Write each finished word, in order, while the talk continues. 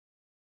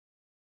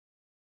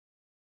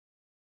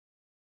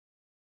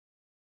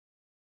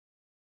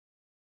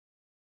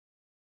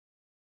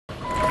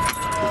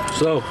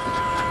So,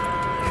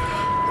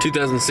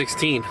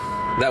 2016,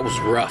 that was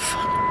rough.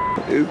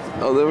 I'm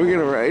never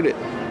gonna write it.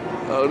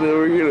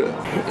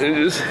 It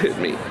just hit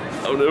me.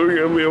 I'm never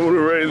gonna be able to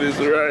write this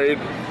right.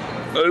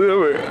 I'm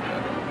never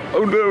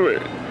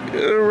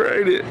gonna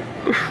write it.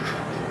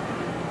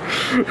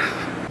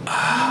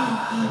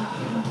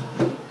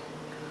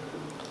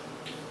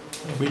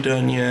 Are we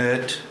done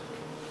yet?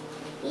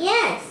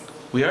 Yes.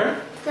 We are?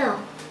 No.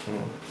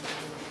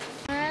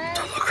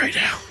 Don't look right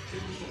now.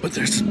 But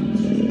there's...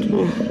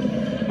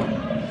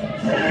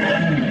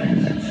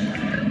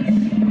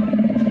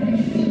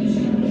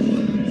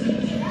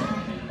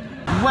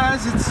 Why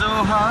is it so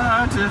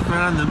hard to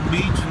find the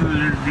beach in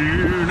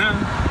Laguna?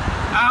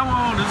 I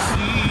want to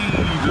see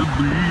the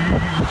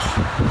beach.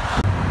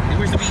 Hey,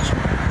 where's the beach?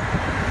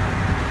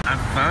 I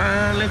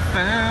finally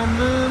found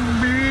the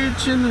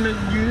beach in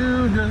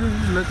Laguna.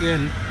 Look at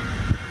it.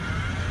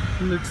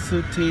 It looks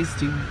so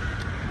tasty.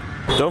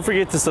 Don't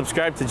forget to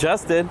subscribe to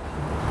Justin.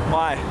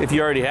 Why? If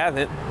you already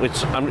haven't,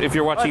 which if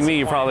you're watching me,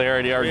 you probably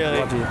already are really?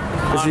 watching.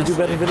 Because you do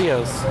better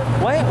videos.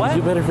 What?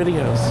 You do better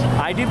videos.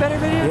 I do better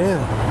videos?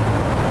 Yeah.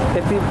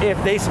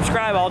 If they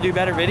subscribe, I'll do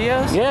better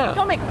videos? Yeah.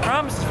 Don't make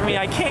promises for me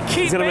I can't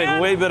keep, He's gonna make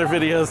way better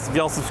videos if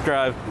y'all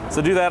subscribe.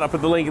 So do that. I'll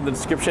put the link in the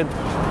description,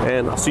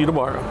 and I'll see you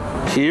tomorrow.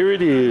 Here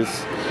it is.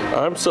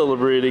 I'm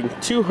celebrating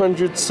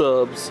 200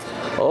 subs,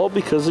 all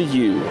because of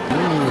you.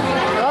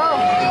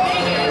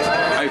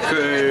 Ice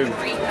cream.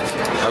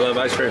 I love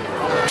ice cream. My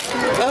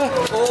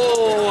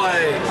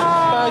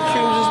ice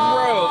cream just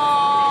broke.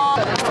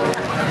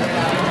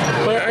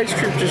 My ice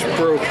cream just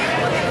broke.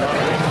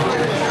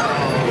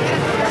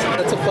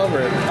 That's a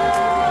bummer.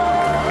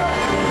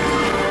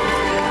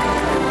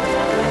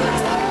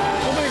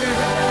 Oh my god.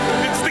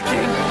 It's the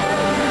king.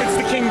 It's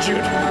the King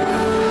Jude.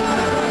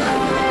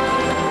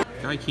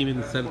 Guy came in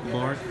and sat at the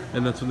bar,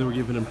 and that's when they were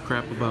giving him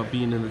crap about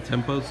being in the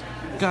Tempos.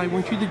 Guy,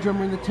 weren't you the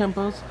drummer in the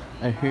Tempos?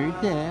 I heard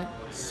that.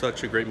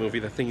 Such a great movie.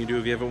 That Thing You Do.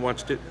 If you haven't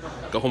watched it,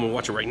 go home and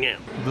watch it right now.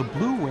 The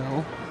Blue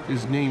Well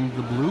is named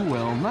the Blue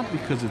Well not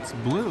because it's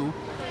blue,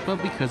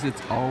 but because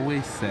it's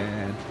always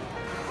sad.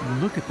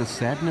 Look at the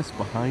sadness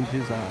behind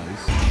his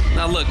eyes.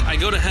 Now look, I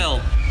go to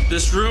hell.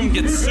 This room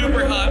gets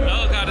super hot.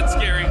 Oh god, it's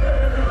scary.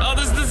 Oh,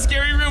 this is the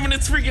scary room and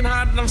it's freaking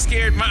hot and I'm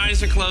scared. My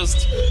eyes are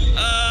closed.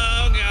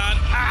 Oh god.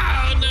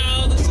 Oh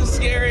no, this is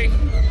scary.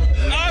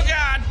 Oh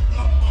god.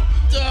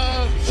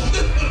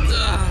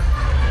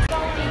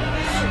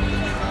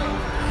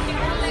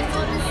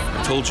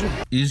 I told you.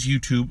 Is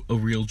YouTube a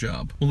real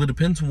job? Well, it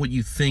depends on what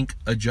you think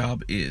a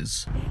job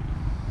is.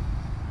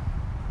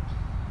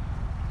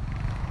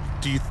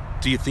 Do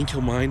you think he'll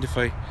mind if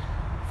I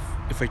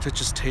touch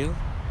his tail?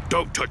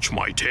 Don't touch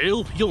my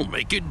tail, you'll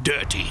make it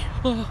dirty.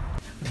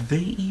 They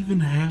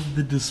even have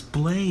the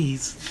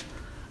displays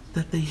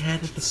that they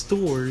had at the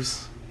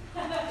stores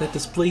that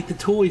displayed the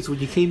toys. When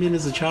you came in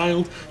as a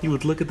child, you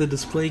would look at the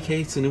display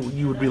case and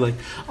you would be like,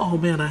 oh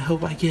man, I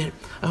hope I get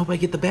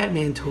the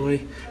Batman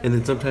toy. And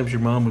then sometimes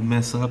your mom would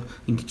mess up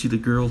and get you the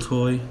girl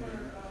toy.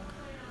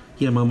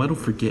 Yeah, Mom, I don't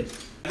forget.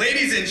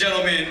 Ladies and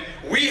gentlemen,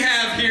 we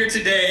have here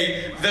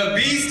today the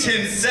Beast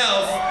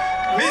himself,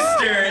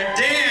 Mr.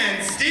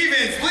 Dan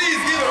Stevens. Please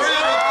give a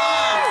round of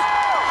applause.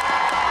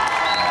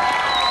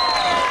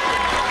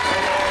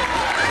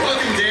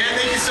 Welcome, Dan.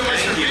 Thank you so much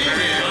for being here.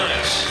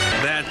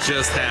 That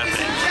just happened.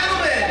 Ladies and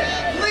gentlemen,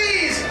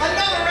 please,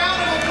 another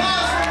round of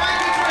applause for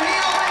Mikey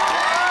Trujillo.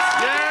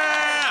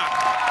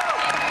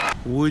 Yeah!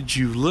 Would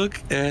you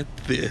look at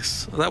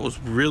this? That was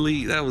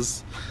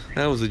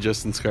a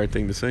Justin Scar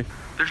thing to say.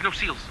 There's no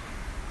seals.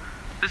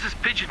 This is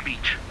Pigeon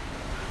Beach.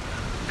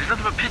 There's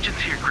nothing but pigeons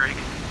here, Greg.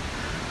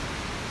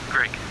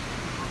 Greg.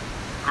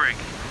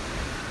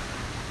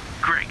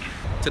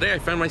 Today I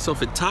found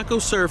myself at Taco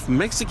Surf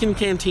Mexican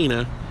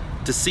Cantina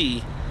to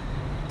see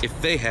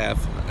if they have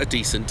a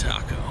decent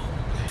taco.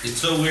 It's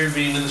so weird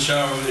being in the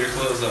shower with your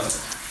clothes on.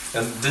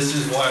 And this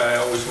is why I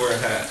always wear a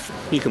hat.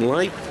 You can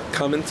like,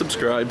 comment,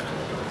 subscribe,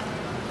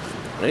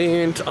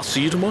 and I'll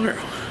see you tomorrow.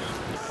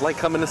 Like,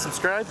 comment, and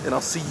subscribe, and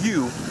I'll see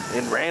you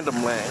in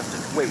Random Land.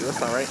 Wait, that's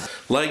not right.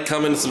 Like,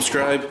 comment, and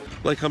subscribe.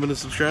 Like, comment, and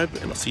subscribe,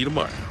 and I'll see you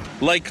tomorrow.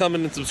 Like,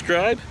 comment, and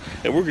subscribe,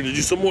 and we're gonna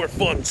do some more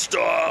fun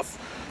stuff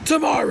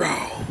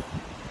tomorrow.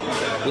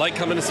 Like,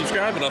 comment, and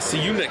subscribe, and I'll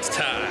see you next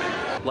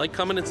time. Like,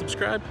 comment, and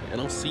subscribe,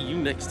 and I'll see you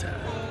next time.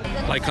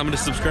 Like, comment,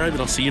 and subscribe,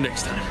 and I'll see you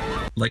next time.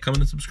 Like,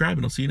 comment, and subscribe,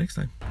 and I'll see you next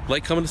time.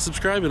 Like, comment, and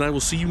subscribe, and I will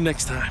see you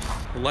next time.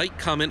 Like,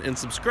 comment, and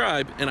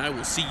subscribe, and I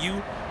will see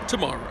you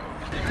tomorrow.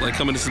 Like,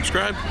 comment, and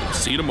subscribe, and I'll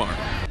see you tomorrow.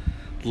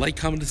 Like,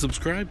 comment, and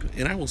subscribe,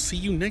 and I will see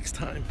you next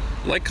time.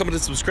 Like, comment,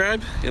 and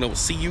subscribe, and I will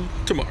see you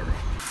tomorrow.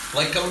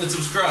 Like, comment, and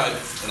subscribe,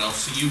 and I'll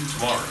see you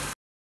tomorrow.